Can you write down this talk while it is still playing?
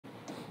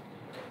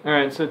All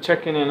right, so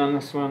checking in on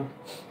this one.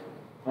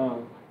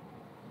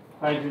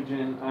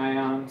 Hydrogen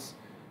ions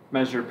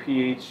measure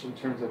pH in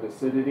terms of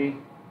acidity.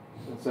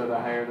 And so the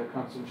higher the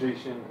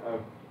concentration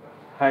of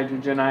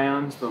hydrogen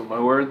ions, the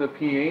lower the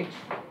pH.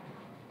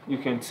 You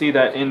can see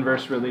that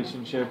inverse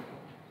relationship.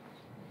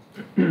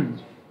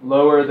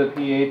 Lower the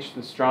pH,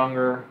 the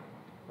stronger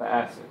the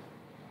acid.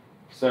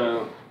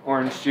 So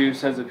orange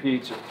juice has a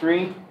pH of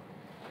 3,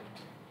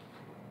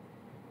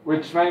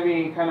 which might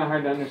be kind of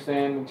hard to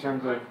understand in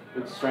terms of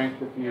its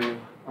strength if you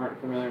aren't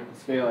familiar with the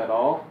scale at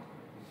all.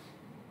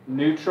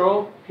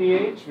 Neutral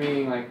pH,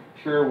 meaning like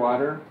pure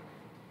water,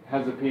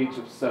 has a pH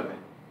of 7.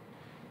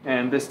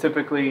 And this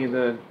typically,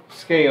 the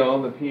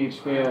scale, the pH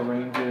scale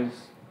ranges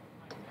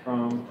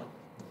from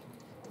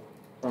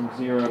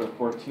 0 to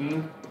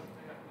 14.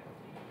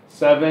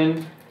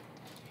 7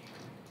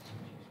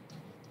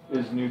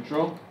 is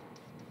neutral,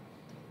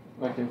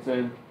 like I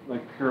said,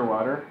 like pure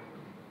water.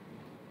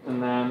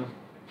 And then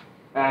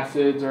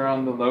acids are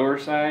on the lower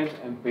side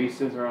and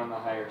bases are on the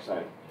higher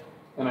side.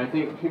 And I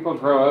think people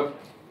grow up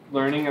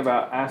learning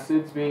about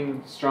acids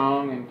being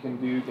strong and can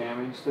do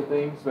damage to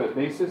things, but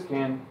bases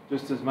can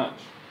just as much.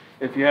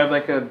 If you have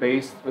like a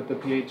base with a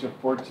pH of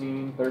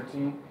 14,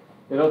 13,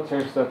 it'll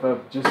tear stuff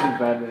up just as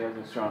badly as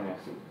a strong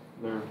acid.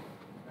 They're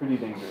pretty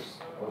dangerous.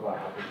 What about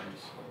apple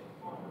juice?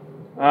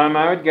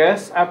 I would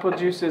guess apple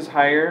juice is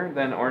higher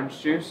than orange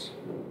juice.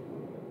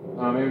 It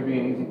would be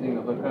an easy thing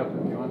to look up if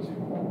you want to.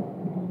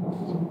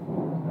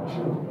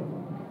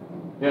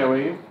 Yeah, will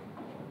you?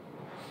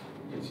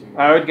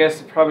 I would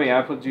guess probably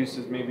apple juice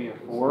is maybe a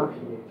 4.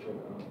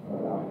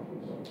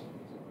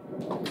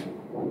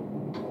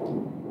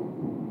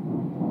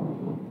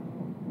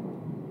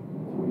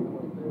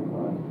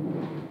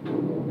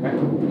 Okay.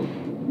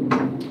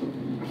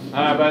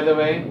 By the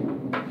way,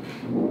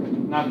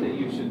 not that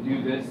you should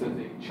do this as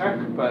a check,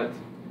 but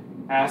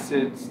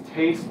acids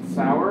taste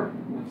sour,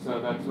 and so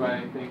that's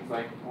why things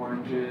like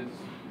oranges,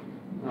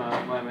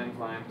 lemons,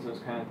 limes, those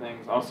kind of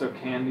things. Also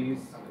candies,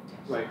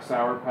 like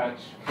Sour Patch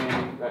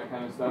candy, that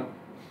kind of stuff.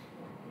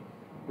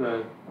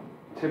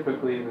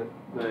 Typically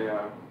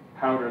the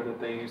powder that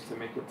they use to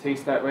make it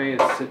taste that way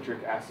is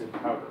citric acid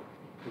powder,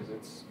 because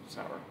it's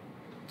sour.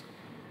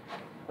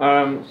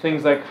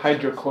 Things like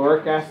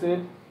hydrochloric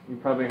acid, you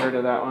probably heard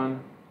of that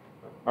one,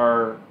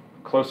 are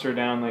closer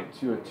down like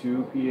to a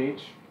 2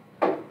 pH.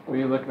 Will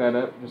you look that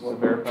up just to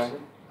verify?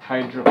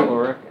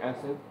 Hydrochloric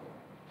acid.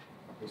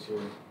 What is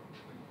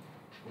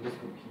the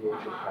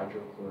pH of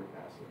hydrochloric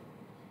acid?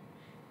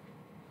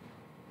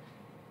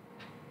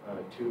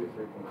 2 to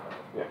 3.5.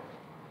 Yeah.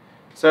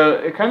 So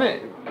it kind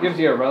of gives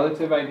you a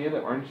relative idea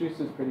that orange juice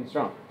is pretty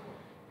strong.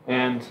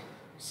 And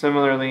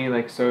similarly,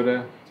 like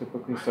soda,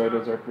 typically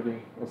sodas are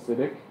pretty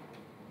acidic.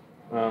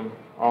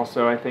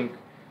 Also, I think,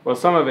 well,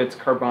 some of it's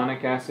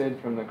carbonic acid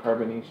from the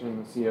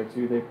carbonation, the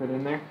CO2 they put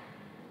in there.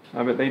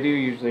 But they do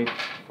usually,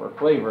 for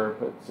flavor,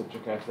 put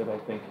citric acid, I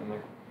think, in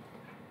there.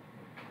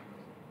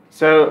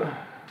 So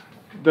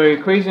the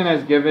equation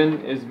as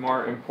given is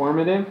more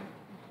informative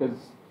because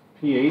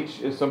pH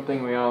is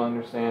something we all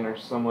understand or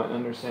somewhat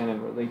understand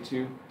and relate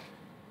to.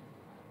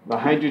 The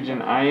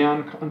hydrogen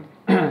ion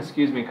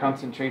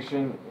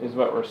concentration is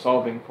what we're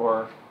solving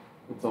for.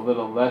 It's a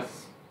little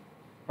less,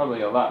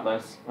 probably a lot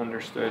less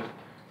understood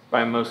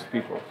by most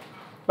people.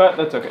 But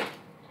that's okay.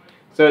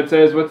 So it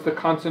says, what's the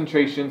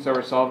concentration? So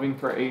we're solving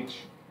for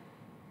H.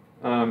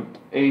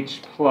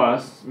 H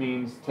plus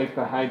means take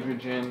the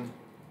hydrogen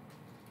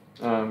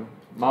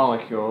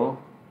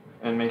molecule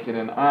and make it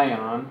an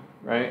ion,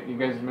 right? You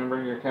guys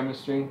remember your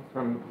chemistry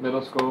from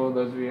middle school?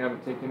 Those of you who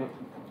haven't taken it?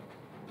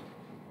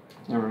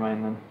 Never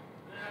mind then.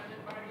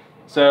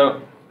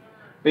 So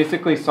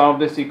basically solve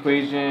this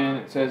equation.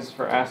 It says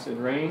for acid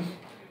rain.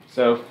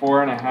 So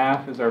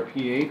 4.5 is our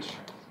pH.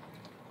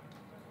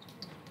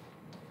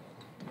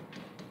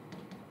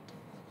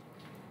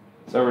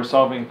 So we're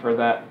solving for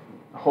that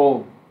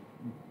whole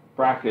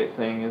bracket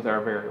thing is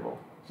our variable.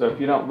 So if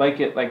you don't like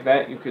it like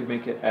that, you could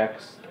make it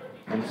x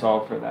and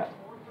solve for that.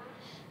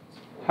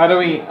 How do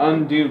we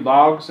undo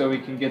log so we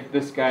can get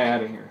this guy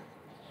out of here?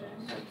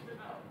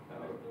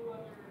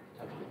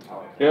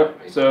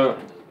 Yep, so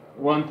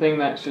one thing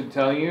that should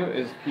tell you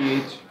is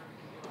pH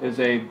is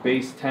a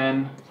base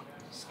 10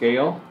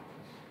 scale.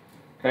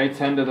 Okay,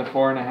 10 to the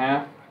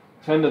 4.5.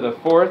 10 to the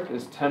 4th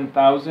is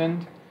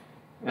 10,000.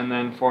 And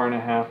then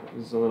 4.5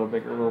 is a little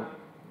bigger.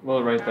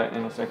 We'll write that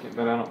in a second,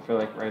 but I don't feel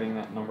like writing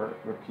that number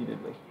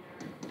repeatedly.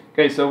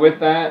 Okay, so with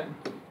that,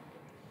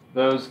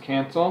 those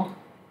cancel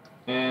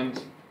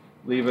and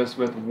leave us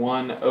with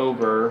 1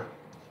 over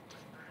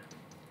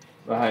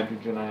the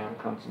hydrogen ion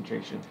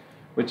concentration,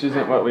 which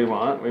isn't what we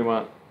want. We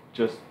want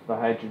just the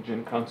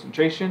hydrogen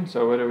concentration.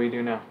 So what do we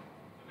do now?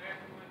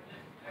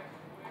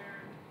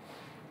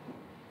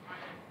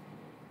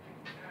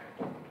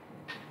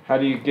 How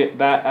do you get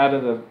that out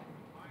of the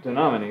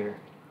denominator?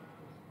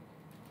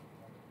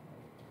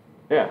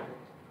 Yeah,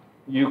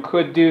 you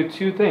could do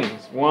two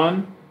things.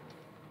 One,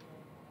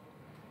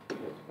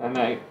 and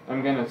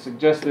I'm going to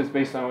suggest this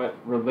based on what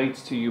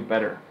relates to you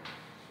better.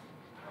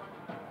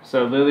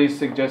 So Lily's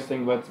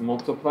suggesting let's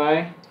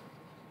multiply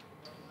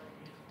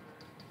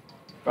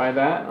by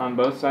that on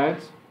both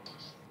sides,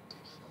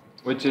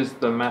 which is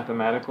the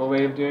mathematical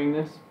way of doing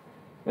this.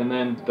 And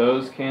then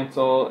those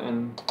cancel,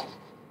 and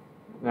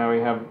now we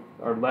have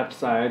our left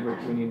side,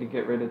 which we need to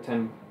get rid of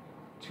 10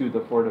 to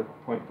the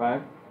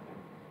 4.5.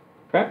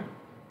 Okay?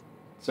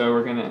 So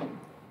we're going to,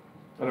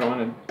 I don't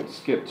want to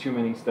skip too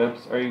many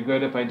steps. Are you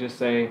good if I just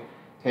say,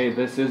 hey,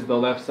 this is the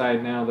left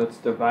side now, let's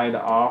divide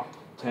off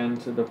 10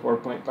 to the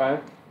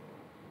 4.5?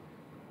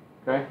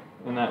 Okay?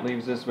 And that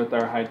leaves us with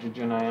our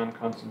hydrogen ion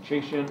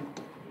concentration.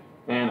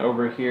 And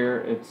over here,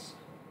 it's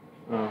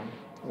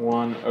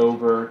 1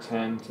 over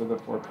 10 to the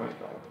 4.5.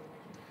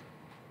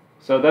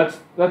 So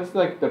that's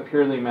like the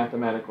purely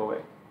mathematical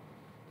way.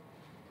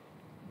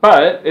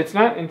 But it's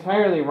not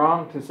entirely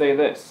wrong to say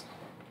this.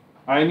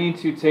 I need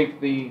to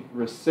take the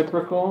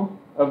reciprocal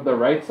of the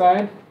right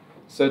side,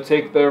 so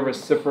take the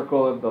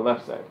reciprocal of the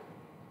left side.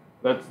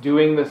 That's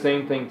doing the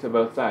same thing to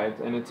both sides,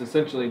 and it's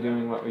essentially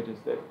doing what we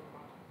just did.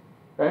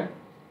 Okay?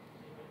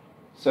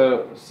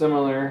 So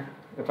similar,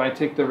 if I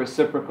take the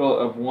reciprocal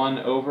of 1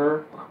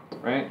 over,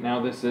 right,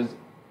 now this is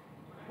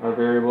our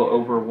variable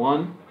over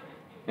 1,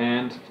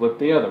 and flip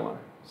the other one.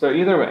 So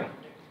either way,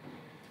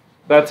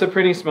 that's a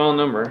pretty small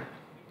number.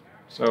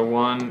 So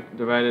 1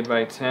 divided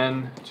by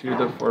 10 to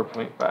the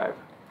 4.5.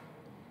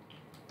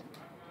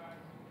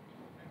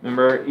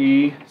 Remember,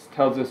 E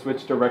tells us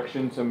which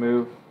direction to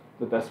move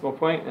the decimal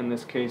point. In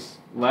this case,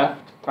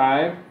 left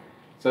 5.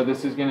 So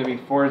this is going to be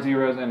 4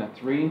 zeros and a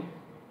 3.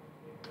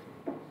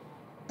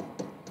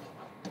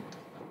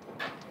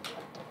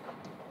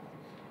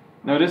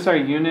 Notice our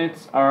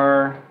units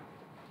are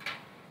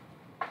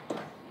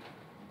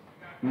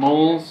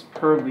moles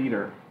per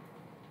liter.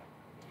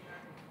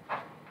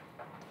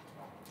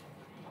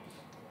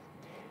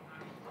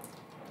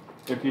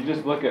 If you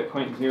just look at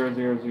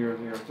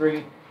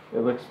 0.00003, it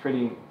looks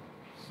pretty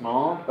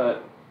small,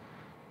 but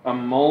a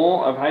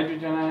mole of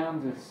hydrogen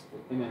ions is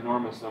an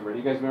enormous number. Do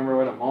you guys remember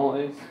what a mole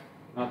is?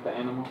 Not the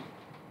animal?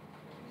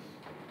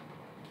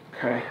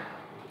 Okay.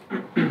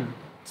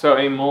 So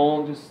a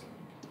mole, just,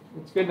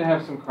 it's good to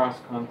have some cross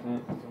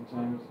content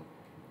sometimes.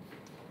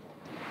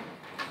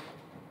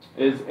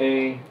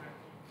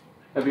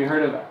 Have you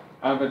heard of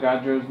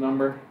Avogadro's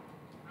number?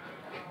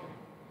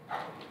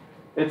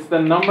 It's the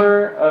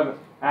number of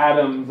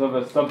atoms of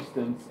a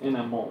substance in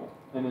a mole,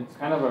 and it's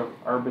kind of an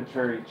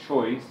arbitrary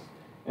choice,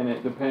 and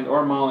it depends,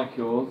 or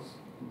molecules,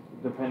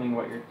 depending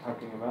what you're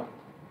talking about.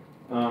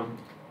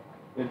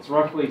 It's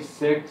roughly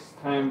 6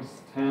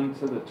 times 10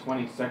 to the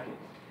 22nd.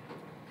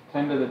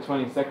 10 to the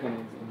 22nd is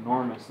an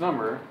enormous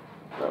number,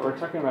 but we're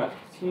talking about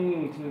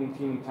teeny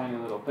tiny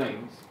little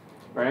things,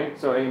 right?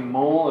 So a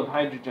mole of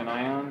hydrogen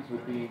ions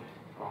would be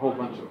a whole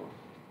bunch of them.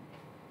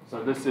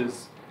 So this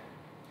is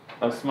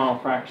a small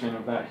fraction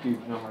of that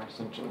huge number,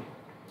 essentially.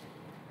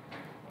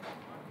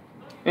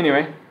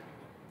 Anyway,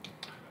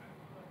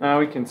 now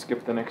we can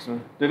skip the next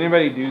one. Did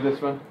anybody do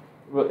this one?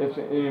 Well, if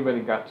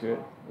anybody got to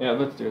it. Yeah,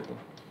 let's do it then.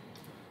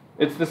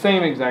 It's the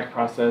same exact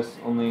process,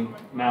 only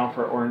now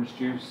for orange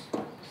juice.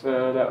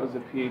 So that was a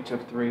pH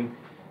of 3.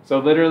 So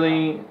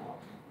literally,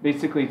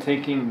 basically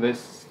taking this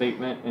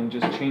statement and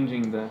just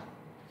changing the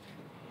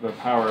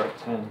power of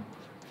 10.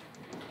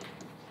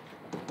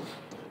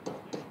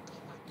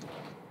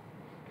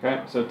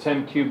 Okay, so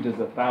 10 cubed is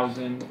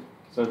 1,000.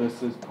 So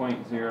this is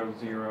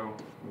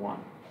 0.001.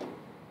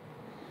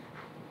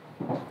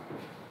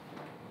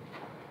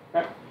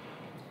 Okay.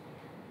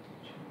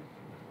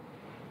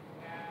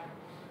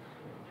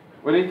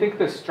 What do you think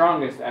the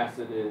strongest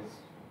acid is?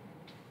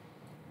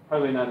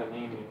 Probably not a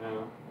name you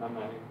know. I'm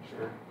not even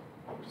sure.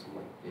 Some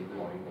like big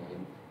long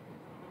name.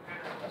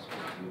 That's what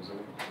I'm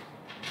using.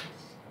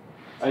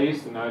 I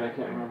used to know it. I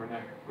can't remember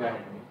now. Yeah,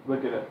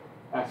 look it up.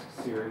 Ask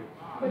Siri.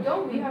 But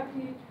don't we have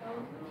pH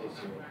balance? Okay,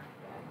 Siri.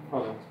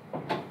 Hold on.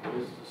 What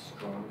is the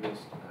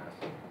strongest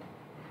acid?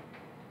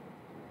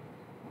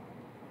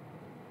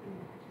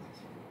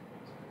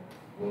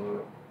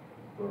 Fluoroantimonic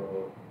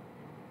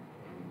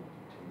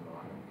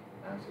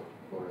acid.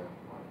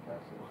 Fluoroantimonic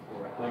acid.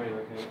 Let me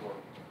look at it.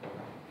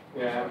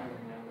 Yeah.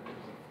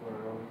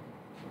 Fluoro.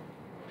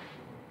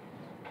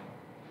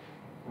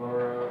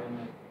 Fluoro, and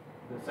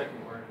the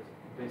second word is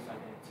based on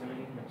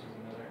antimony, which is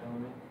another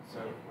element. So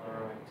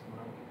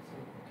fluoroantimonic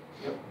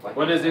acid. Yep.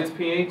 What is its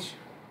pH?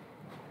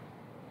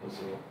 Let's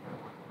see.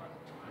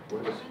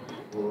 What is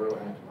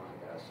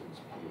fluoroantimonic acid's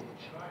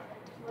pH?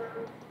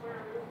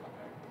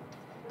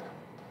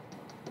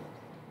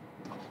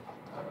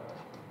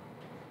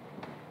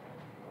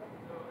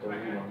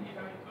 31.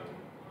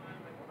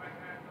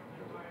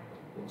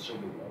 It should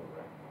be low,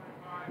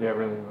 right? Yeah,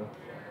 really low.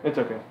 It's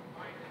okay.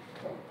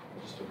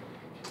 Just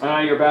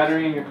a Your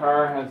battery in your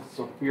car has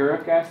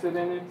sulfuric acid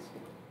in it.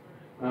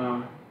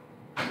 So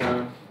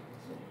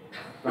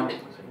don't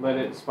let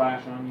it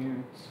splash on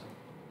you. It's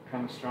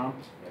kind of strong.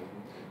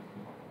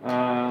 I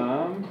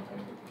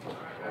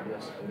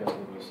guess when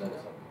you said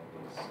something,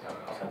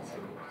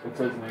 it's It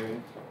says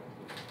negative.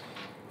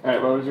 All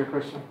right, what was your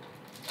question?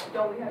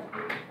 Don't we have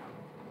pH?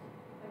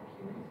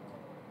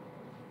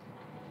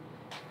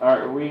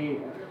 Are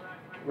we,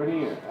 what are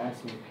you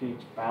asking,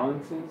 pH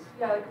balances?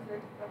 Yeah, like, cause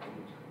that's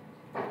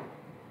pH.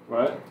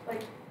 What?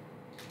 Like,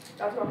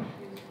 that's what I'm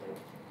confused,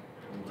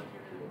 like,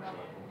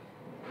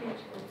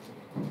 pH.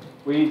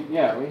 We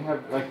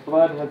have, like,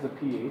 blood has a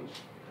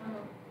pH.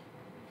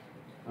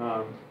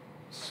 Uh-huh.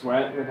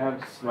 Sweat would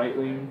have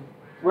slightly,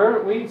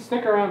 we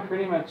stick around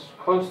pretty much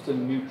close to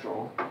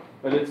neutral,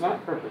 but it's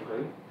not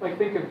perfectly. Like,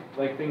 think of,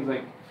 like, things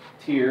like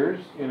tears,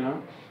 you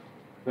know?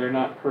 They're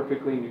not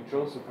perfectly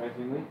neutral,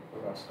 surprisingly.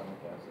 What about stomach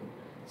acid?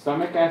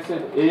 Stomach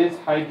acid is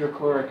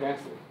hydrochloric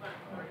acid,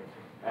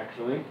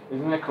 actually.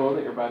 Isn't that cool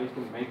that your body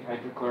can make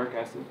hydrochloric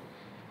acid?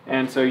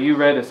 And so you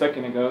read a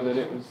second ago that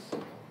it was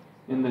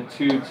in the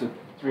 2 to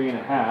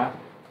 3.5.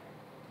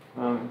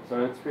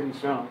 So it's pretty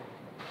strong.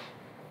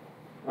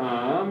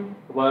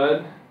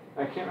 Blood,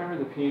 I can't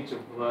remember the pH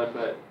of blood,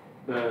 but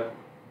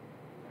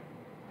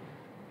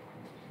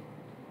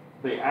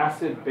the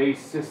acid-base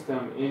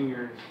system in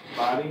your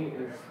body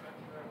is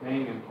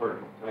dang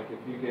important. Like if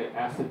you get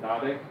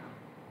acidotic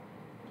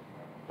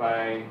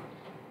by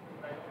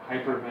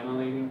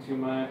hyperventilating too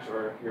much,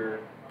 or if your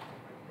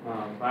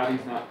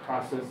body's not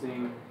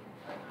processing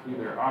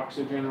either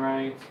oxygen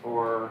right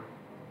or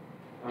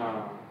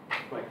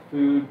like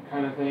food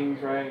kind of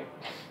things right,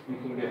 you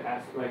can get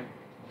acid. Like,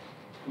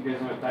 you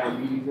guys know what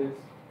diabetes is?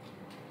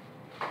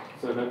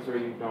 So that's where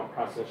you don't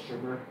process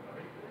sugar,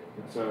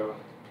 and so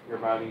your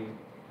body,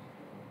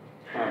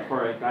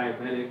 for a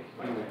diabetic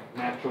in the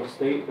natural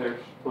state, their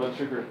blood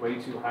sugar is way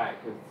too high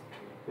because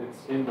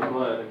it's in the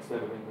blood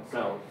instead of in the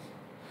cells.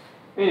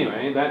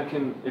 Anyway, that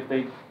can, if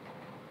they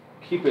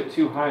keep it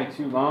too high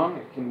too long,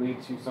 it can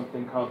lead to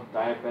something called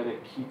diabetic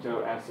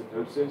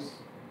ketoacidosis,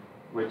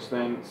 which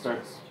then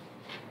starts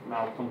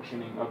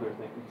malfunctioning other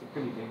things. It's a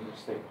pretty dangerous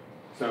state.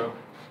 So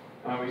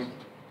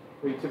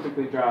we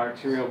typically draw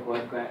arterial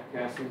blood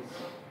gases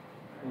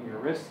in your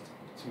wrist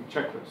to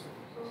check those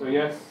things. So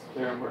yes,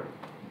 they're important.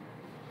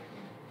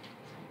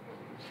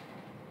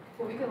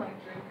 So we can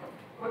like drink,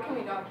 what can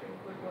we not drink?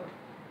 What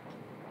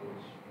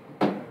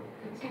pH?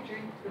 You can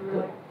drink through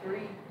like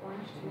 3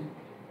 orange juice.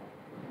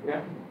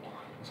 Yeah.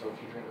 So if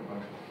you drink a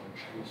bunch of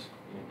orange juice,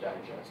 you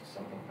digest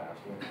something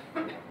faster.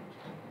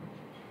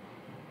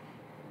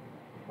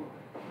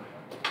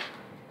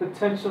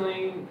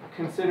 Potentially,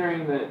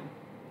 considering that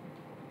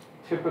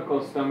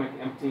typical stomach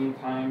emptying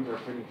times are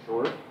pretty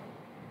short,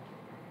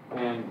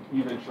 and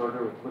even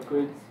shorter with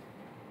liquids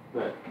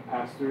that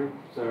pass through,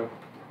 so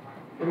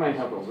it might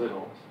help a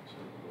little.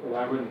 But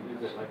I wouldn't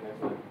use it like I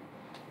said,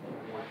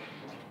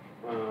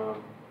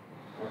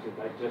 like a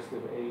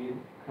digestive aid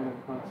kind of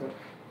concept.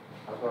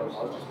 I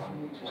was just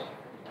wondering, just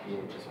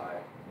pH is high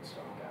in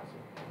stomach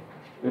acid.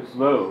 It's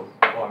low.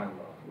 Oh, I'm in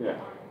low. Yeah,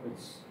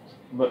 it's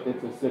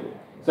acidic.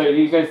 So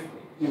you guys,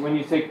 when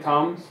you take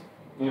Tums,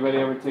 anybody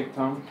ever take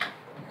Tums?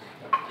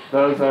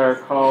 Those are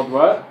called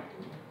what?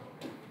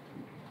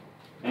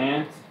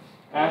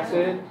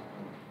 Antacid.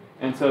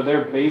 And so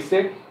they're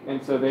basic,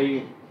 and so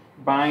they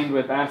bind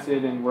with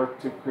acid and work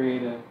to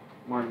create a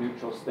more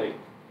neutral state.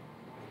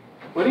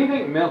 What do you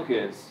think milk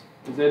is?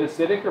 Is it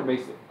acidic or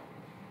basic?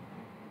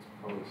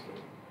 Probably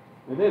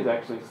acidic. It is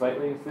actually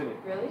slightly acidic.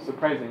 Really?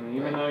 Surprisingly,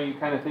 even though you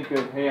kind of think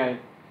of, hey,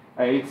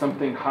 I ate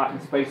something hot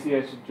and spicy,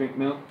 I should drink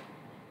milk.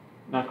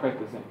 Not quite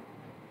the same.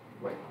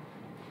 Wait.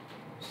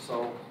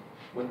 So,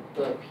 with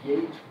the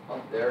pH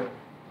up there,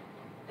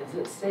 is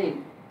it safe?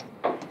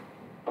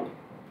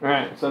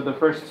 Alright, so the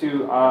first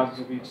 2 odds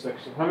of each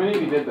section. How many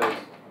of you did those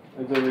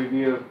as a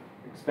review of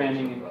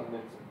expanding and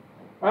condensing?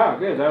 Wow,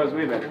 good, that was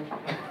way better.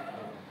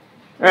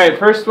 Alright,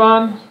 first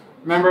one.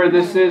 Remember,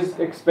 this is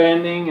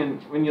expanding,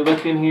 and when you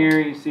look in here,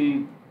 you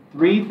see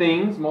 3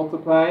 things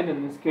multiplied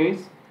in this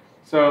case.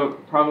 So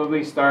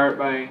probably start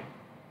by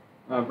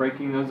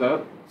breaking those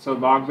up. So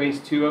log base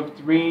 2 of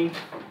 3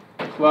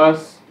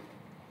 plus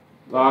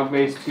log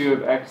base 2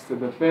 of x to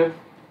the 5th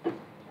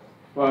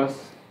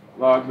plus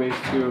log base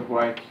 2 of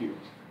y cubed.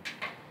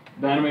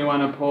 Then we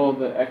want to pull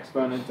the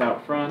exponents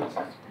out front.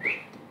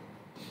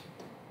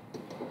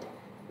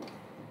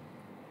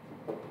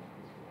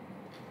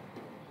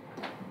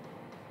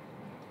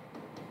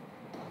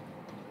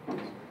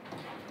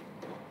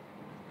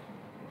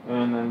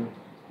 And then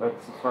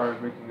that's as far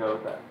as we can go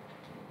with that.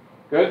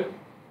 Good?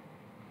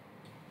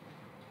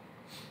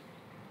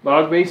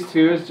 Log base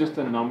 2 is just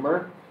a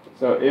number.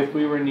 So if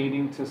we were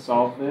needing to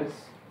solve this,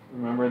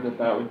 remember that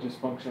that would just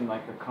function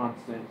like a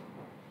constant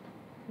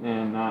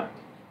and not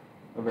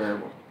a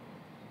variable.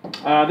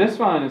 This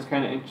one is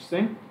kind of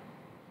interesting.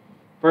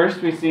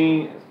 First we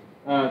see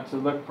to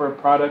look for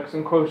products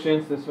and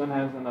quotients. This one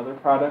has another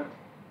product.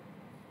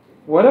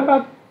 What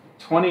about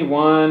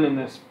 21 and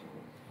this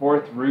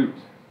 4th root?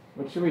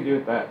 What should we do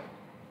with that?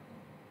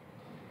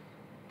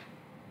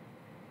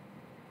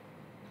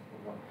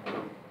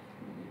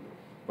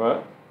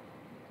 What?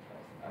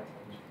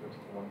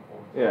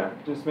 Yeah,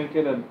 just make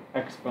it an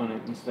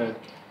exponent instead.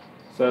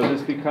 So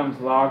this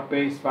becomes log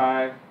base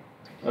 5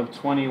 of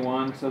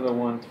 21 to the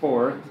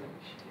 1/4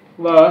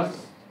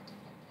 plus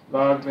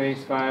log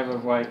base 5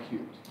 of y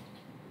cubed.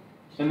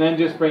 And then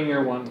just bring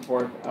your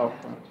 1/4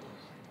 out front.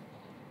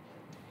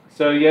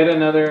 So yet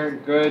another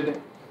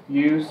good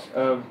use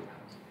of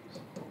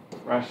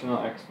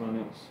rational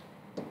exponents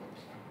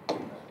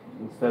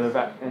instead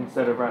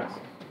of rest.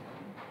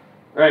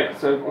 Right,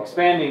 so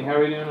expanding, how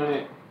are we doing on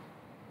it?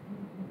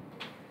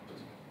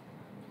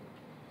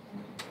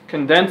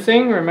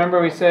 Condensing,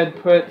 remember we said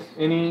put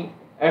any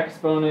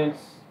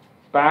exponents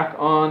back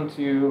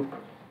onto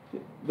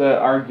the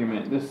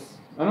argument. This,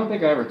 I don't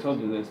think I ever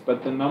told you this,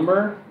 but the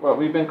number, what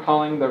we've been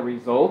calling the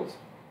result,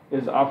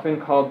 is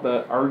often called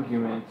the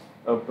argument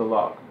of the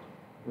log,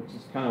 which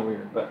is kind of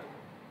weird, but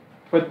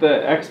put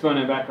the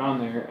exponent back on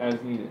there as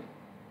needed.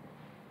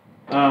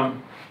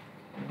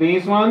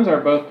 These ones are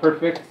both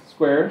perfect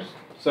squares,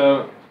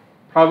 so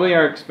probably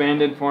our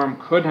expanded form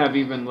could have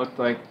even looked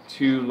like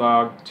 2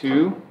 log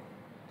 2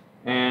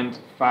 and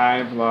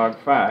 5 log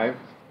 5,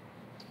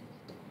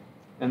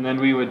 and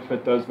then we would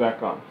put those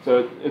back on.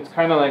 So it's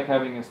kind of like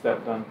having a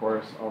step done for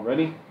us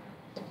already,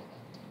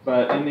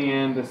 but in the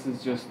end this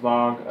is just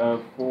log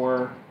of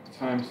 4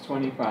 times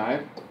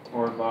 25,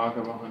 or log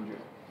of 100.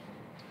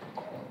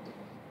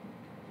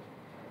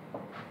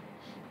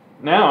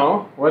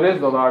 Now, what is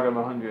the log of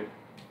 100?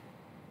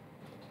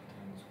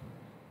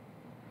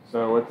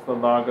 So what's the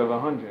log of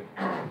 100?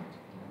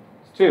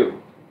 It's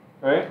 2,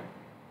 right?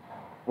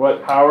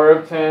 What power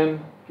of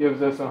 10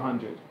 gives us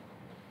 100?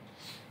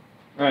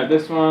 Alright,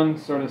 this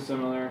one's sort of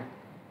similar,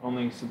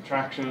 only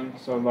subtraction.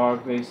 So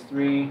log base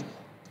 3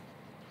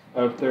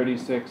 of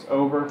 36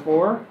 over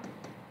 4,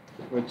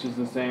 which is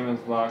the same as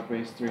log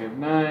base 3 of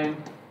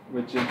 9,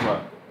 which is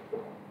what?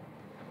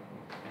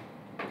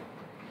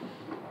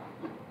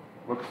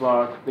 What's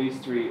log base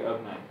 3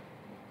 of 9?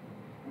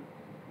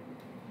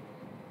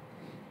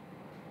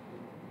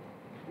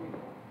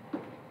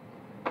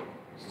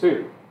 It's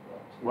 2.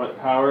 What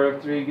power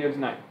of 3 gives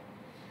 9?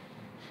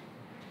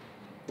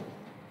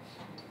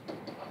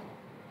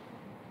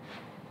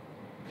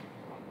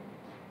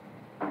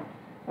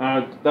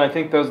 I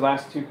think those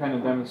last two kind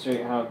of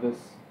demonstrate how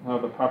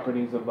the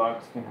properties of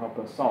logs can help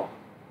us solve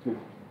too.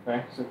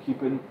 Okay, so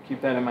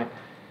keep that in mind.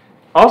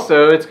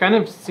 Also, it's kind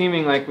of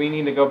seeming like we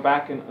need to go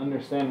back and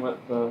understand what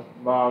the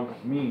log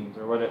means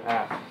or what it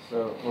asks.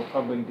 So we'll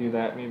probably do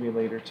that maybe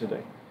later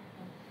today.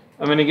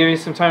 I'm going to give you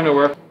some time to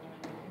work.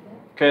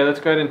 Okay, let's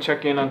go ahead and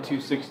check in on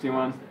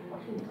 261.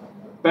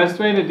 Best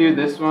way to do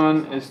this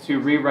one is to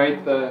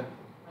rewrite the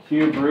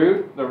cube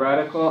root, the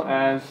radical,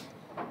 as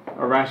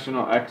a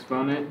rational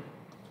exponent.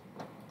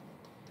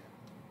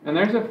 And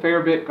there's a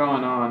fair bit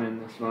going on in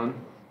this one.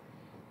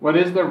 What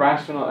is the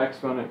rational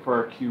exponent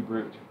for a cube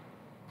root?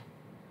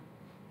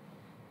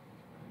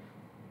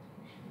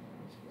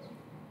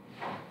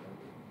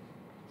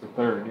 It's a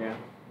third, yeah.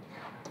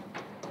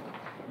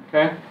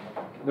 Okay?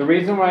 The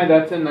reason why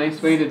that's a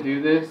nice way to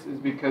do this is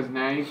because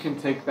now you can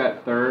take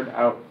that third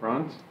out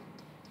front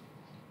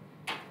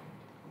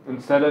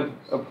instead of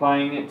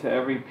applying it to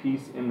every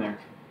piece in there.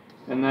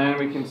 And then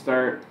we can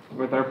start,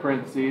 with our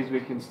parentheses, we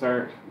can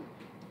start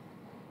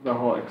the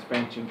whole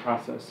expansion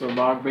process. So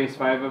log base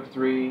 5 of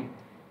 3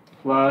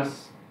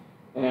 plus,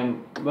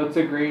 and let's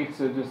agree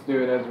to just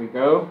do it as we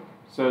go.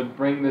 So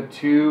bring the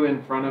 2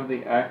 in front of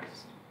the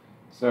x.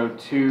 So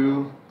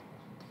 2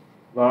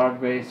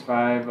 log base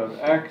 5 of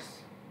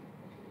x.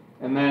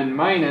 And then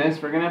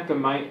minus, we're going to have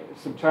to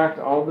subtract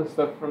all the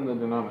stuff from the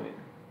denominator.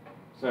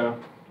 So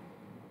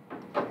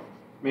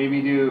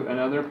maybe do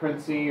another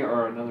parenthesis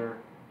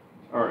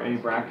or a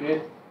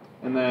bracket.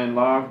 And then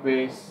log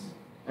base,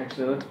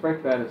 actually let's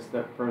break that a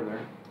step further.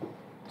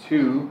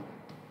 2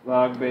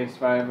 log base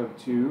 5 of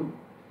 2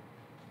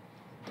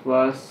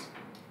 plus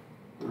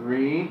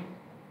 3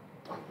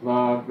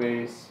 log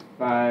base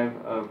 5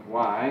 of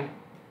y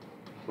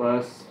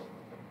plus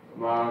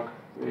log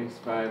base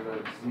 5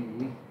 of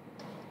z.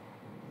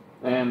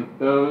 And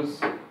those,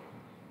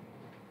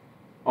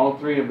 all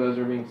three of those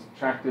are being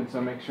subtracted,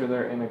 so make sure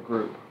they're in a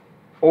group.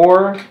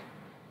 Or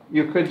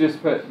you could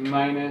just put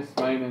minus,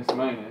 minus,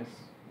 minus,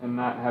 and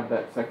not have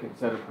that second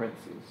set of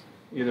parentheses.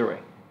 Either way.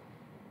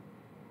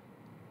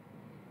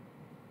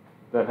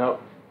 Does that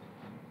help?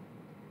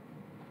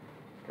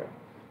 Okay.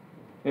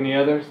 Any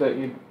others that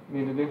you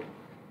need to do?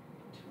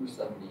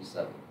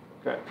 277.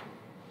 Okay.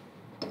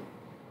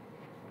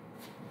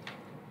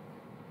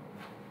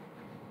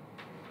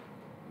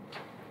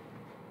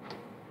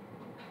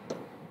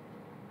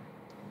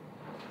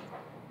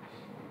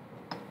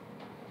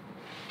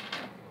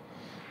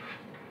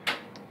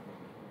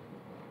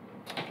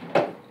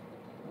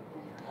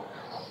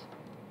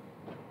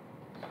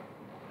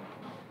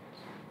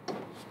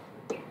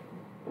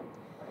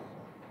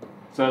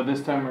 So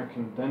this time we're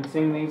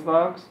condensing these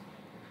logs.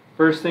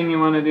 First thing you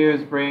want to do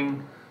is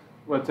bring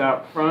what's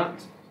out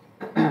front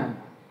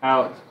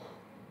out,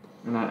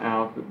 or not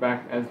out, but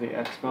back as the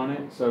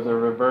exponent. So the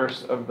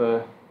reverse of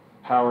the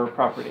power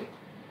property.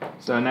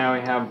 So now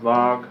we have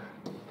log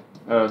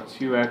of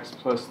 2x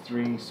plus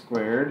 3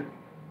 squared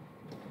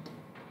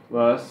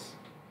plus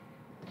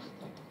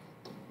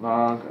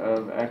log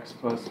of x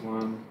plus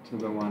 1 to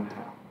the 1/2.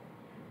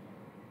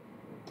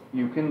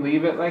 You can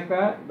leave it like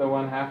that, the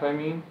 1/2 I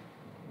mean.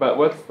 But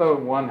what's the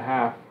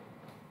 1/2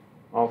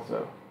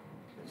 also?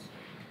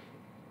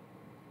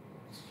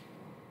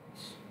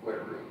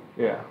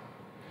 Yeah.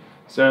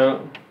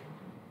 So,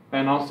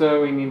 and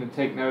also we need to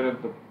take note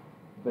of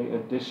the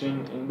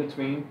addition in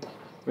between,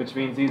 which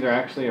means these are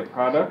actually a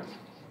product.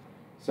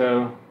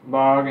 So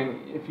log,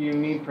 and if you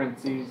need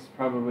parentheses,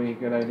 probably a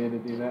good idea to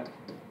do that.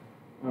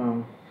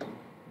 I'm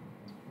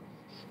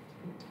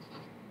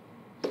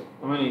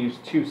going to use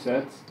two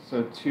sets,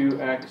 so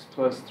 2x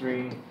plus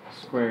 3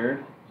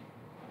 squared,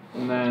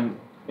 and then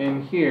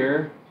in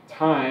here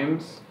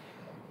times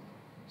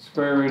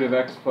square root of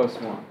x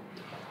plus 1.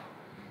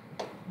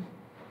 Does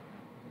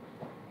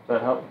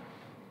that help?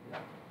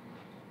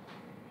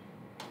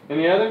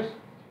 Any others?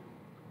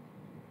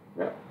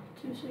 Yeah.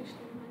 269.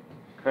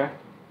 Okay.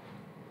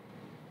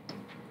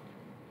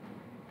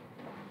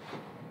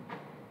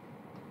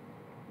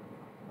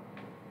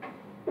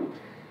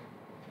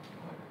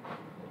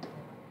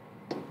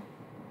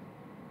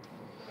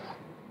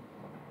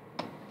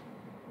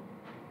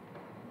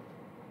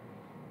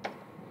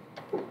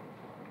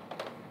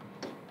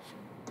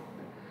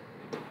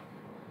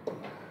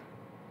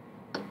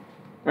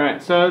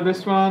 Alright, so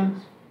this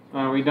one,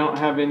 we don't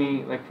have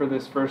any, like for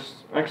this first,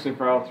 actually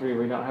for all three,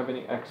 we don't have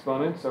any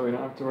exponents, so we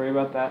don't have to worry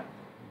about that.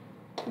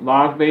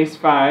 Log base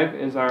 5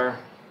 is our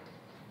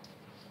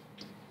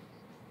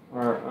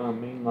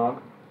main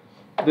log.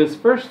 This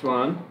first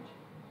one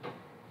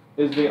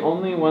is the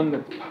only one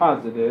that's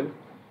positive,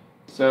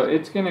 so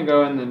it's going to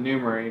go in the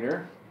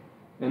numerator.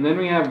 And then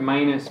we have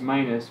minus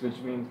minus, which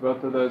means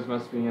both of those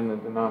must be in the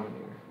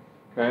denominator.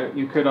 Okay,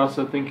 you could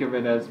also think of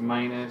it as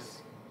minus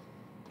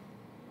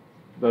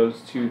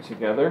those two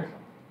together.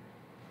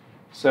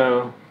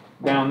 So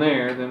down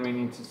there, then we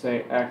need to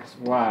say x,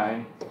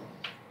 y.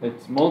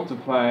 It's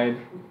multiplied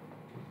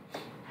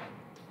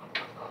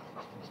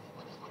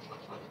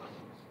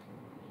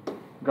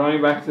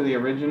going back to the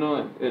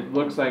original, it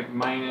looks like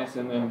minus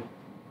and then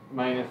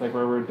minus, like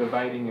where we're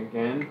dividing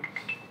again.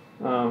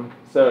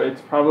 So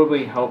it's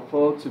probably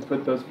helpful to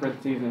put those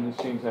parentheses and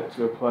just change that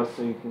to a plus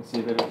so you can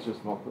see that it's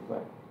just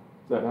multiplied.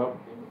 Does that help?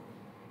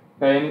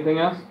 Okay, anything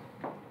else?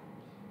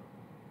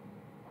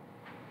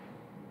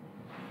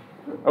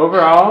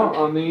 Overall,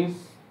 on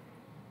these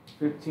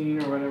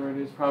 15 or whatever it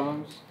is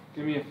problems,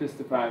 give me a fist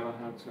of 5 on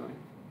how it's going.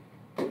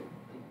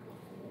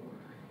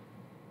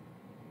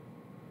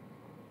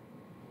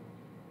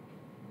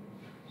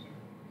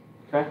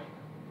 Okay,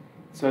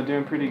 so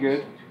doing pretty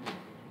good.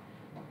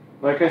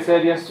 Like I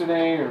said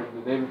yesterday or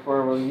the day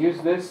before, we'll use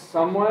this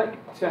somewhat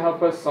to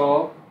help us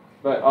solve,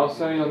 but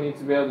also you'll need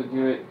to be able to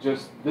do it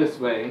just this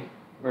way,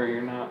 where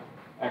you're not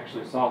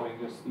actually solving,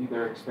 just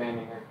either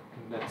expanding or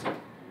condensing.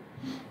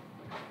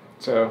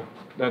 So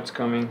that's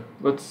coming.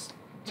 Let's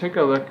take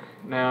a look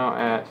now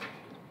at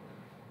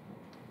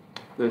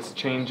this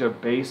change of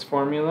base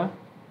formula,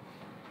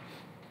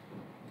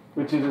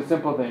 which is a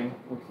simple thing.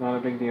 It's not a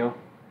big deal.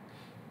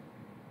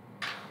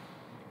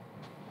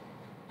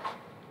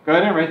 Go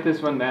ahead and write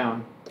this one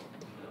down.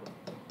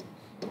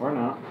 Or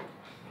not.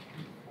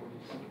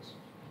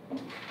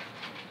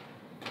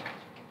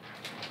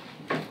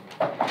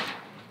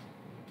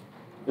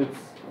 It's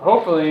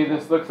hopefully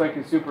this looks like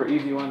a super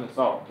easy one to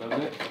solve, does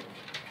it?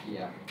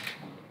 Yeah.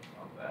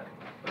 Not bad,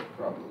 but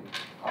probably.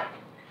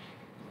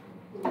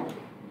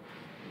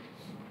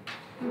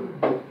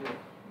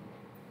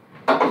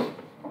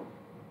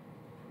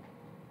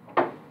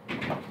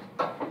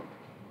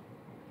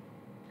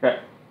 Okay.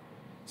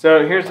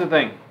 So here's the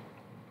thing.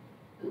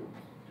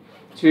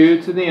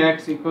 2 to the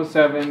x equals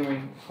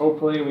 7.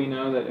 Hopefully we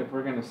know that if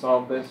we're going to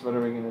solve this, what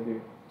are we going to do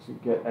to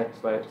get x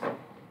by itself?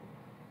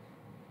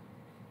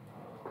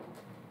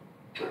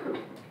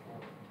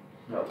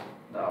 No,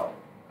 I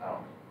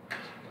don't.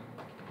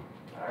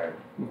 Tired.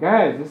 You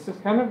guys, this is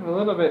kind of a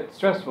little bit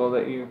stressful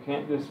that you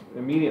can't just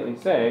immediately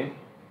say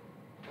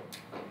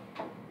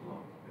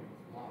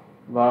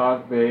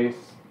log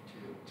base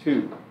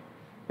 2.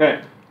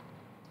 Okay.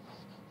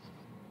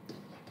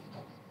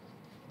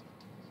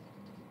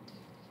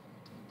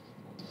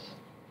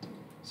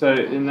 So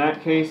in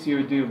that case, you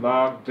would do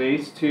log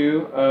base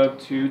 2 of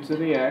 2 to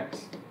the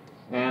x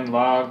and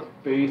log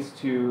base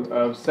 2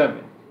 of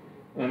 7.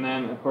 And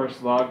then, of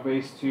course, log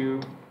base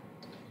 2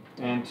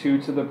 and 2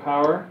 to the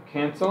power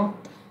cancel,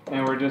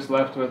 and we're just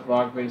left with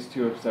log base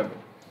 2 of 7.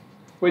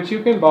 Which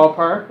you can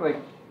ballpark, like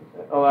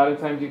a lot of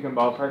times you can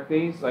ballpark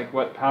these, like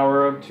what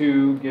power of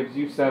 2 gives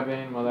you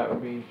 7? Well, that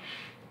would be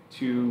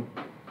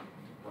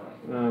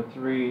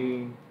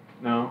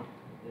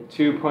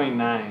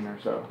 2.9 or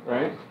so,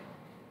 right?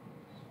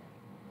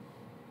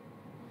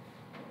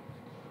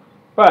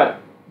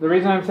 But the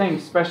reason I'm saying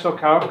special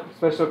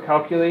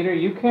calculator,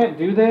 you can't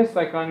do this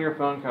like on your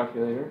phone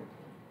calculator,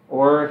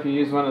 or if you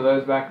use one of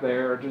those back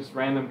there, or just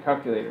random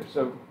calculator.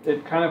 So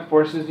it kind of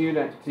forces you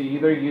to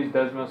either use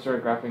Desmos or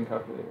a graphing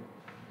calculator.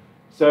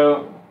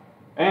 So,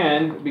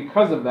 and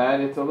because of that,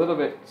 it's a little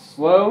bit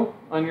slow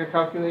on your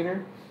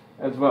calculator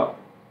as well.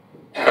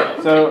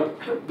 So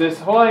this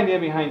whole idea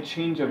behind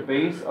change of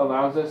base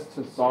allows us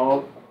to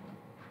solve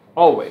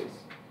always,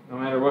 no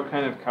matter what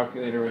kind of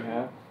calculator we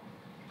have.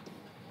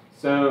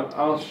 So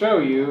I'll show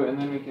you, and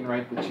then we can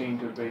write the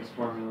change of base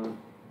formula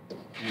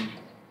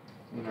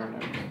in our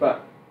notes.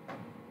 But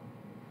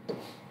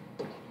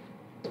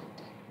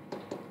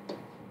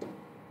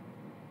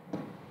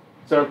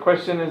So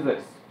question is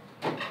this.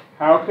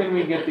 How can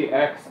we get the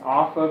x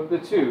off of the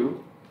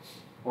 2,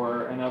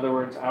 or in other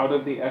words, out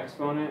of the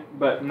exponent,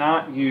 but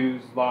not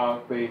use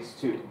log base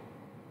 2?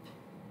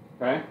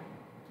 Okay?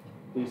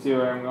 Do you see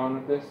where I'm going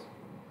with this?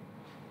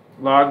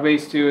 Log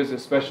base 2 is a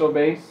special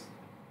base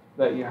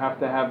that you have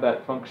to have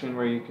that function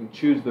where you can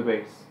choose the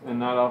base, and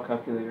not all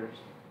calculators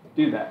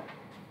do that.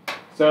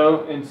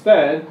 So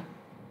instead,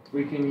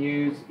 we can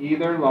use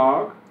either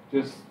log,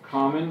 just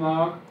common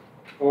log,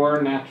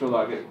 or natural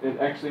log. It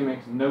actually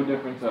makes no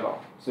difference at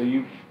all. So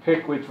you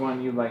pick which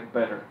one you like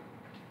better.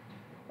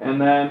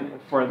 And then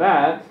for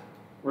that,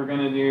 we're going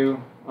to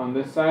do, on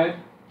this side,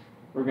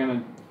 we're going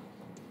to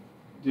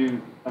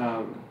do,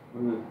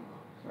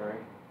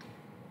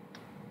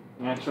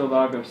 natural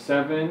log of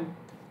 7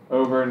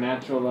 over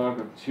natural log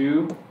of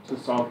 2 to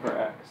solve for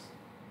x.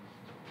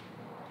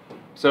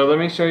 So let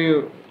me show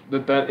you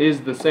that that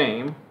is the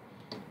same.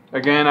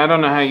 Again, I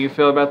don't know how you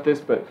feel about this,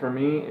 but for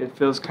me, it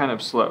feels kind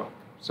of slow.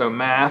 So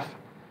math,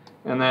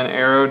 and then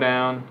arrow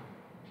down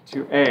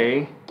to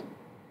A.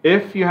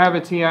 If you have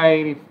a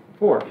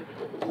TI-84,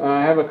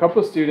 I have a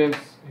couple students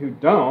who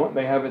don't.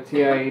 They have a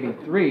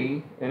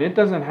TI-83, and it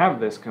doesn't have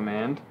this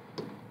command.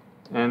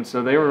 And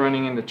so they were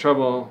running into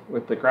trouble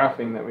with the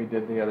graphing that we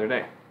did the other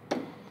day.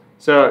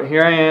 So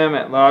here I am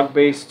at log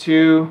base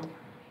 2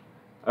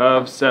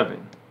 of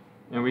 7.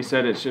 And we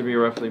said it should be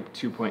roughly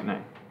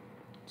 2.9.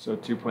 So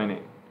 2.8.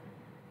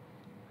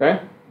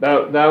 Okay?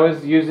 That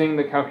was using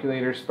the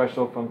calculator's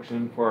special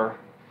function for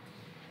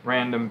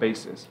random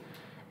bases.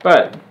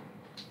 But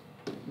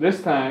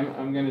this time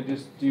I'm going to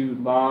just do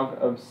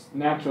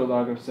natural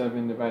log of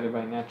 7 divided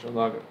by natural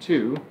log of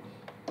 2.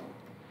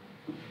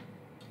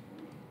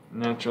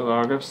 Natural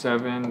log of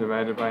 7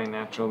 divided by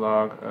natural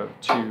log of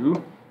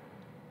 2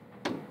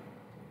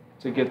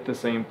 to get the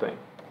same thing.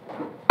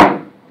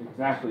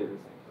 Exactly the same thing.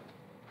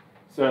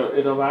 So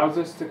it allows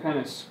us to kind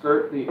of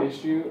skirt the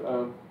issue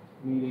of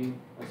needing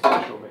a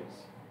special base.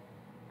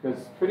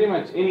 Because pretty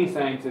much any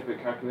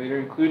scientific calculator,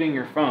 including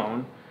your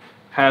phone,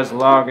 has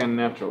log and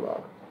natural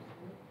log.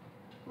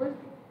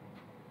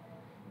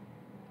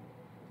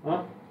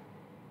 Huh?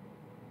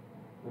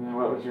 And then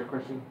what was your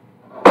question?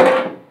 I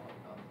was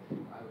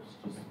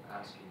just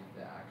asking if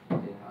they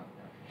actually did have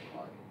natural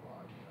log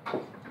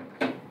and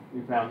log.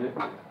 You found it?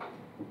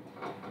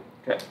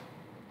 Okay.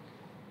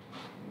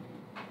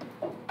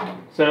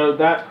 So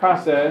that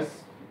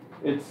process,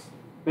 it's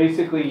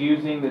basically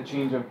using the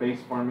change of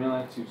base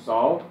formula to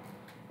solve.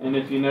 And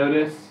if you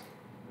notice,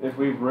 if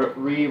we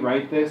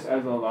rewrite this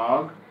as a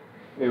log,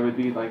 it would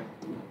be like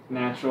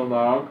natural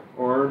log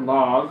or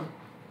log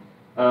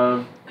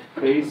of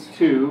base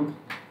 2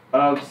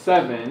 of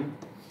 7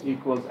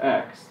 equals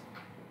x.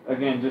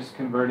 Again, just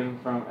converting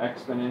from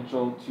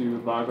exponential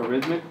to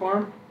logarithmic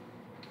form.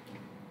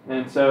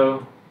 And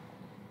so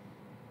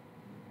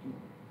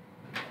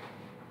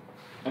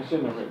I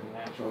shouldn't have written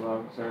natural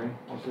log, sorry.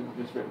 I should have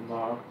just written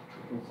log,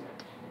 because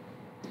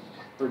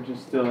we're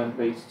just still in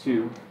base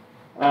 2.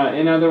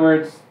 In other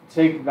words,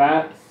 take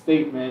that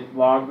statement,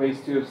 log base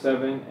 2 of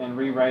 7, and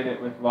rewrite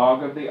it with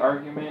log of the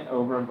argument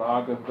over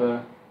log of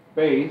the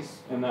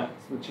base, and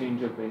that's the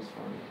change of base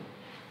formula.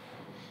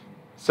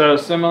 So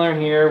similar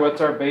here,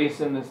 what's our base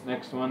in this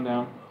next one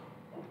down?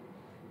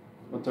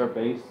 What's our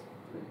base?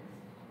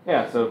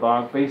 Yeah, so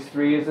log base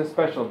 3 is a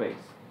special base.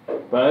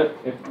 But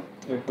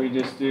if we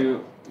just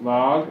do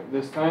log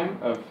this time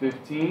of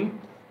 15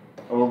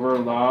 over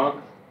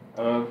log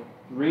of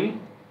 3,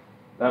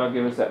 that'll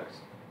give us x.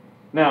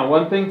 Now,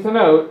 one thing to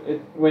note,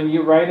 when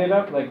you write it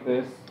up like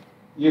this,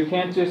 you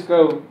can't just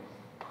go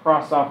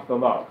cross off the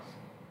logs.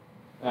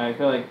 I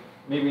feel like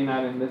maybe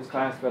not in this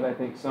class, but I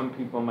think some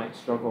people might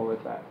struggle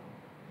with that.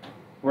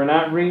 We're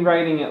not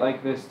rewriting it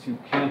like this to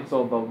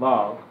cancel the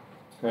log,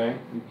 okay?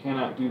 You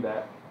cannot do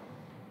that.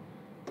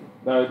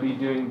 That would be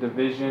doing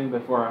division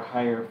before a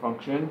higher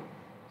function,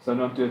 so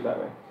don't do it that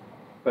way.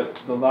 But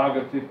the log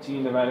of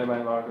 15 divided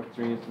by log of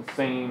 3 is the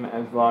same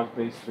as log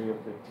base 3 of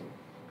 15,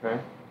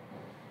 okay?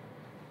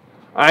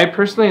 I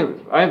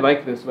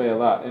like this way a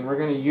lot, and we're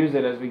going to use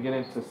it as we get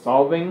into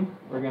solving.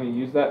 We're going to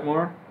use that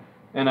more.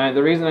 And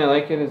the reason I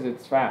like it is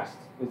it's fast.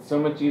 It's so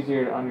much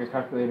easier on your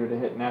calculator to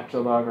hit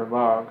natural log or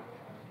log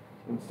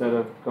instead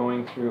of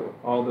going through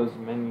all those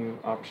menu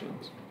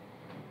options.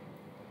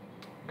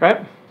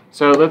 Okay,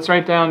 so let's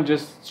write down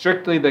just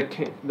strictly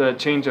the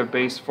change of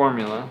base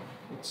formula.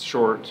 It's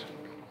short.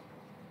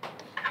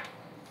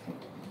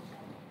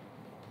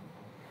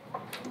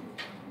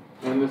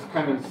 And this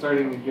kind of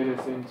starting to get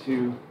us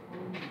into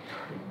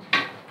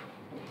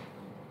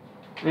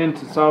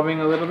solving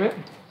a little bit.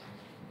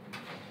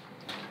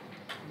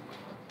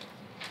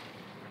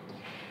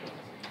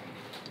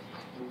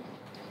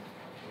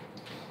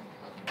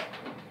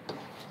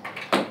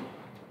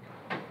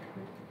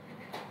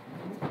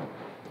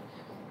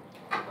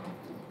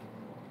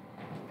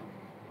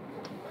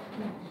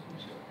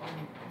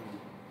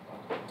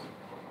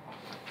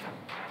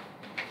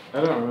 I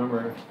don't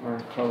remember our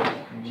color.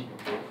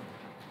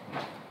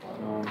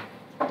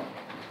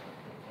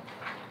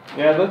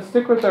 Yeah, let's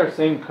stick with our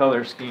same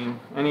color scheme.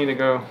 I need to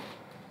go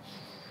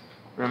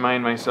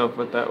remind myself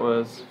what that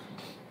was.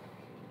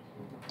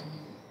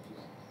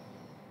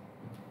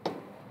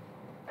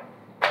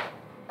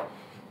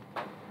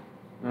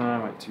 No,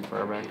 I went too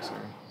far back, sorry.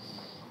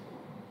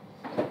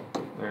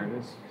 There it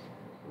is.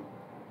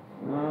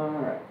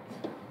 Alright.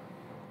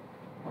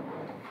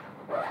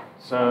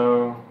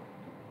 So,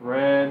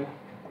 red,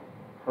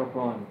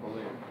 purple, and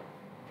blue.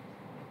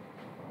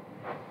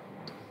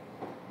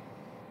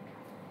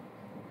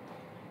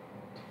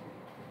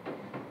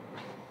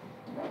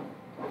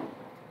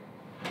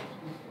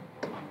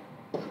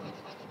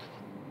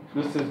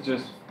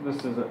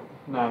 This is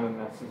not a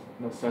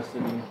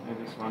necessity.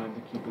 I just wanted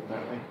to keep it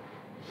that way.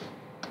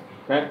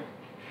 Okay.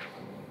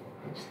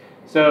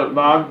 So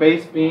log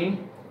base B.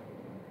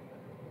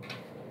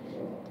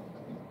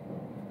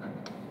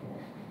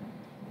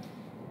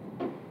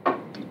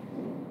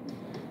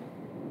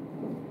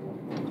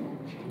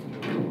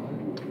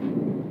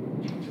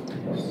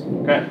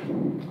 Okay.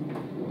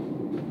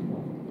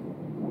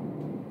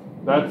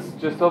 That's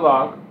just a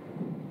log.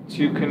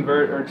 To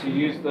convert or to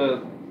use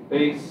the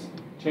base,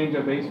 change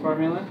of base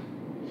formula.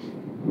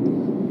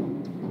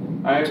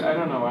 I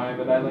don't know why,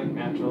 but I like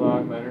natural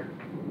log better.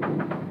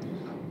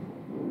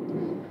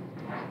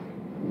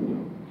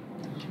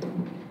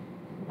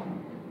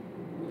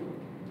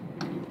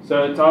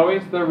 So it's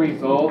always the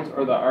result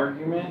or the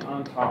argument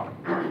on top.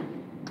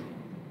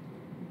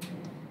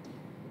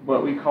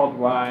 What we called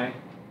y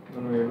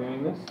when we were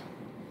doing this.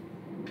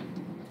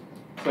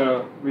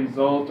 So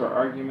result or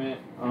argument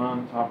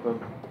on top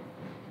of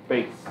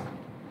base.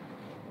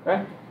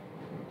 Okay?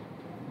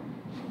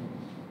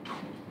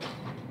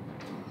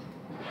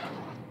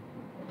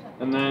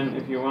 And then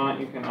if you want,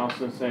 you can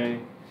also say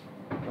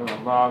the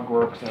log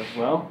works as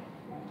well.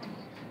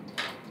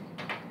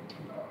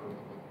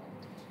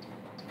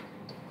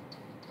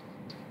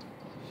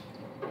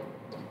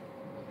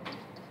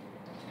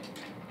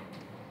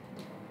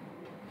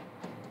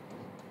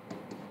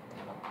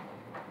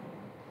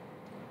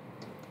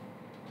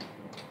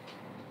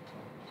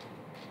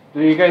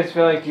 Do you guys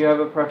feel like you have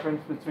a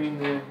preference between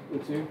the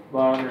two,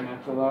 log or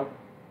natural log?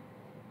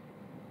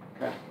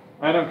 Okay.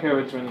 I don't care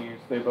which one you use.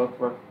 They both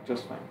work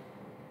just fine.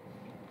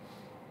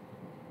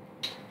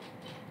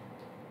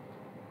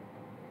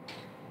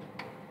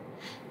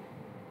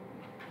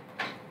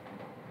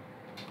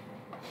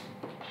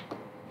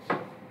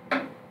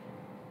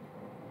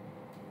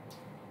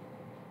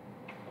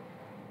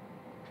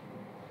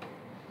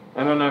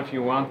 I don't know if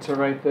you want to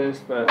write this,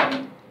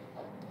 but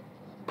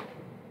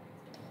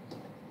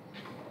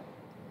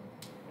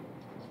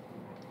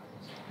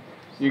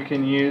you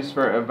can use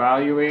for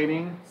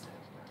evaluating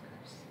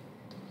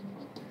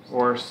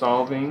or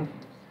solving.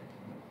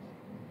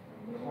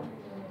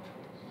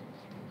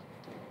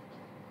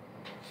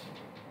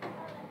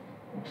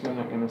 Actually, I'm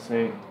not going to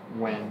say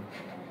when.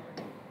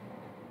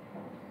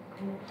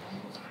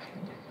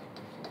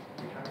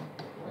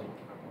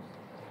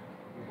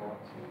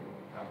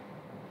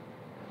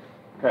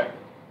 Okay.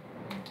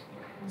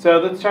 So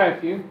let's try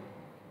a few.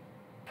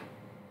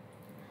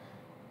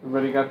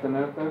 Everybody got the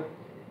note though?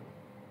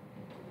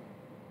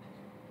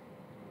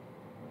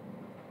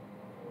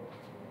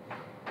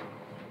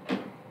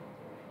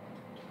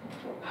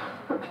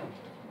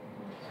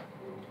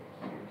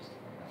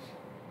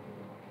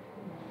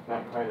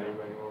 Not quite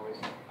everybody always.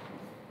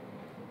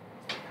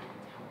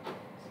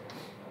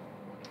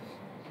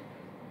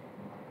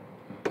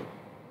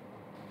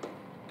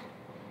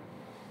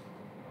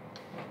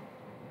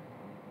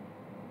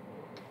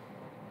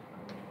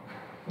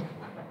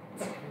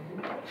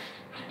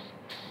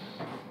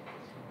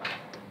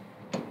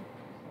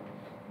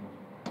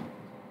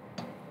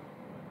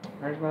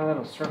 Where's my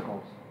little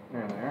circles?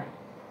 There.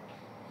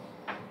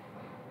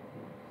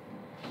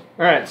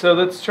 Alright, so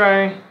let's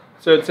try.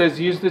 So it says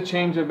use the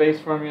change of base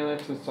formula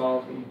to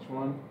solve each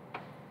one.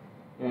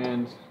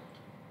 And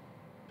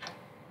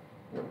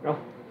there we go.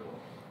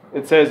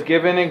 It says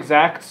give an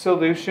exact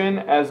solution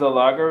as a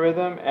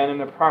logarithm and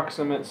an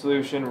approximate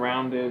solution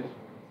rounded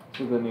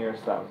to the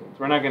nearest thousands.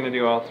 We're not going to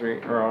do all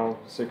three or all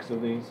 6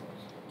 of these.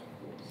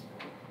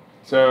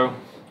 So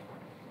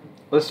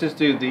let's just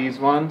do these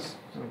ones.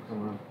 Oh,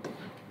 come on.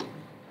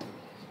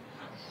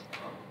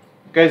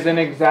 Guys, an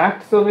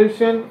exact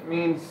solution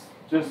means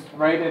just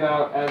write it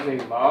out as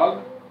a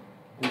log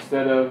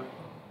instead of,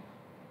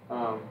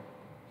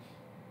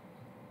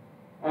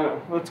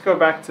 let's go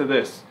back to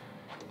this.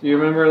 Do you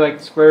remember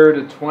like square root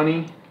of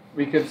 20?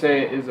 We could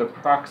say it is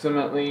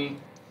approximately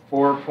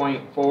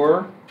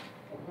 4.4,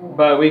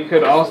 but we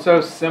could also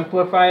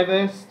simplify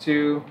this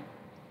to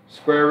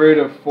square root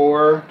of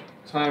 4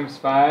 times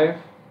 5,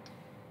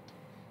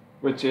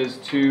 which is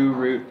 2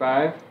 root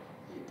 5,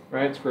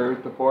 right? Square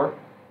root of 4.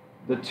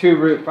 The 2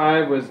 root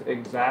 5 was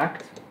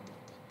exact.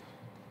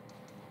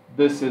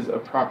 This is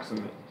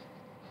approximate.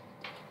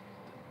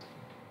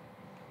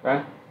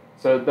 Okay?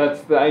 So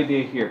that's the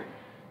idea here.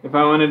 If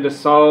I wanted to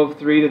solve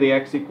 3 to the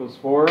x equals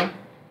 4,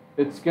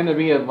 it's going to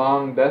be a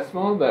long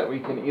decimal that we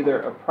can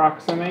either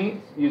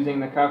approximate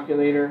using the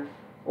calculator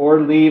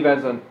or leave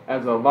as a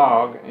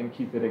log and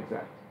keep it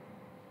exact.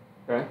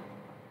 Okay?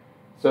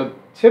 So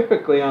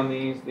typically on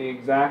these, the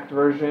exact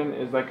version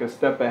is like a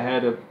step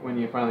ahead of when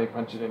you finally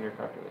punch it in your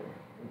calculator.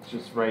 It's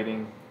just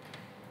writing.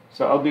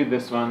 So I'll do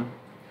this one.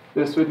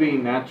 This would be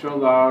natural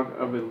log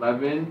of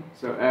 11.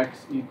 So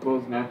x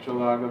equals natural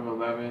log of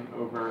 11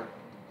 over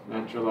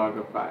natural log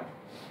of 5.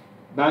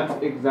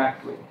 That's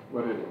exactly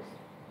what it is.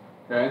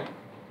 Okay?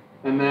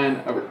 And then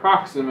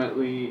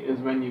approximately is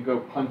when you go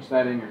punch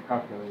that in your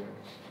calculator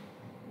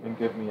and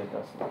give me a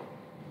decimal.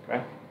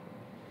 Okay?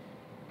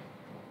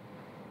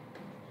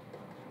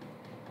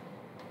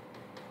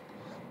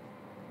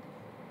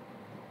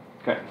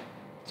 Okay,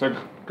 so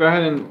go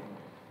ahead and,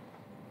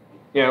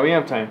 yeah, we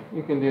have time.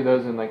 You can do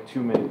those in like 2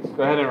 minutes.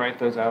 Go ahead and write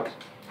those out.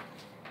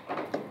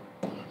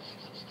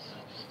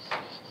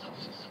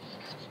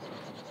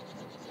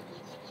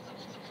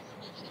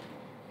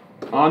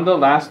 On the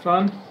last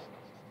one,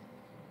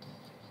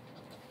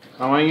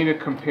 I want you to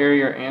compare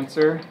your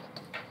answer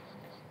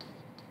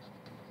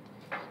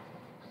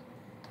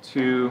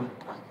to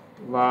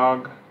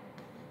log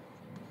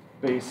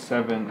base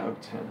 7 of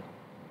 10.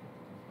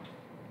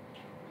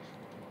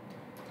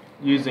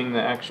 Using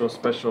the actual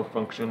special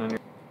function on your.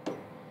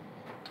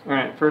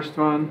 Alright, first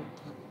one,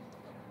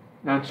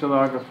 natural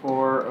log of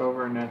 4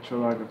 over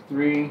natural log of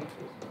 3.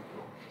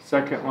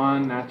 Second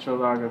one, natural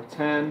log of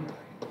 10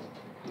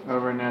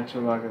 over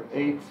natural log of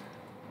 8.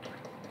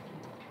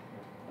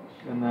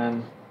 And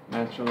then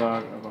natural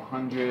log of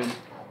 100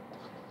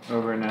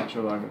 over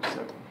natural log of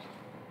 7.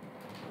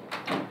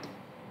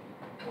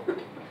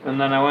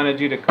 And then I wanted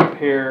you to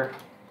compare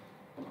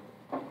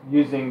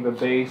using the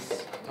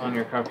base on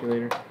your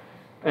calculator.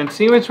 And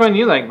see which one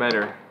you like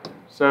better.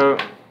 So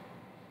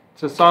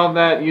to solve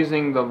that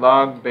using the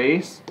log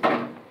base,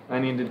 I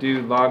need to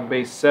do log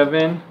base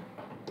 7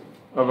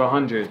 of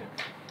 100.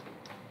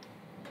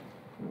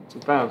 That's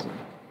 1,000.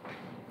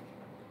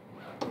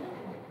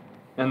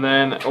 And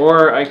then,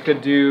 or I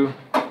could do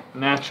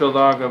natural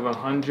log of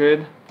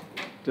 100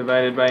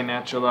 divided by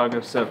natural log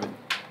of 7.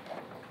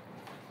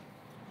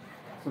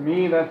 To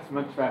me, that's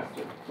much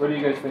faster. What do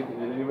you guys think?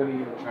 Did anybody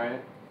even try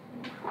it?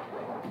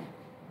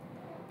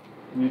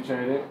 You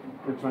tried it?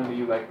 Which one do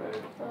you like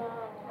better?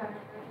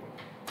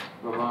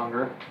 The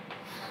longer.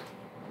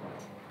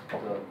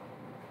 The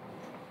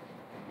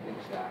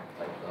exact,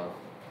 like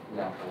the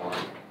natural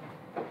one.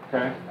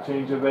 Okay,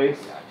 change the base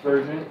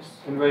version.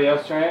 Anybody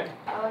else try it?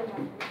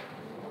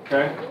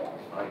 Okay.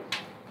 Like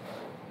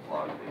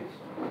log base.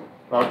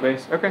 Log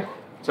base, okay.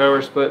 So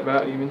we're split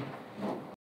about even.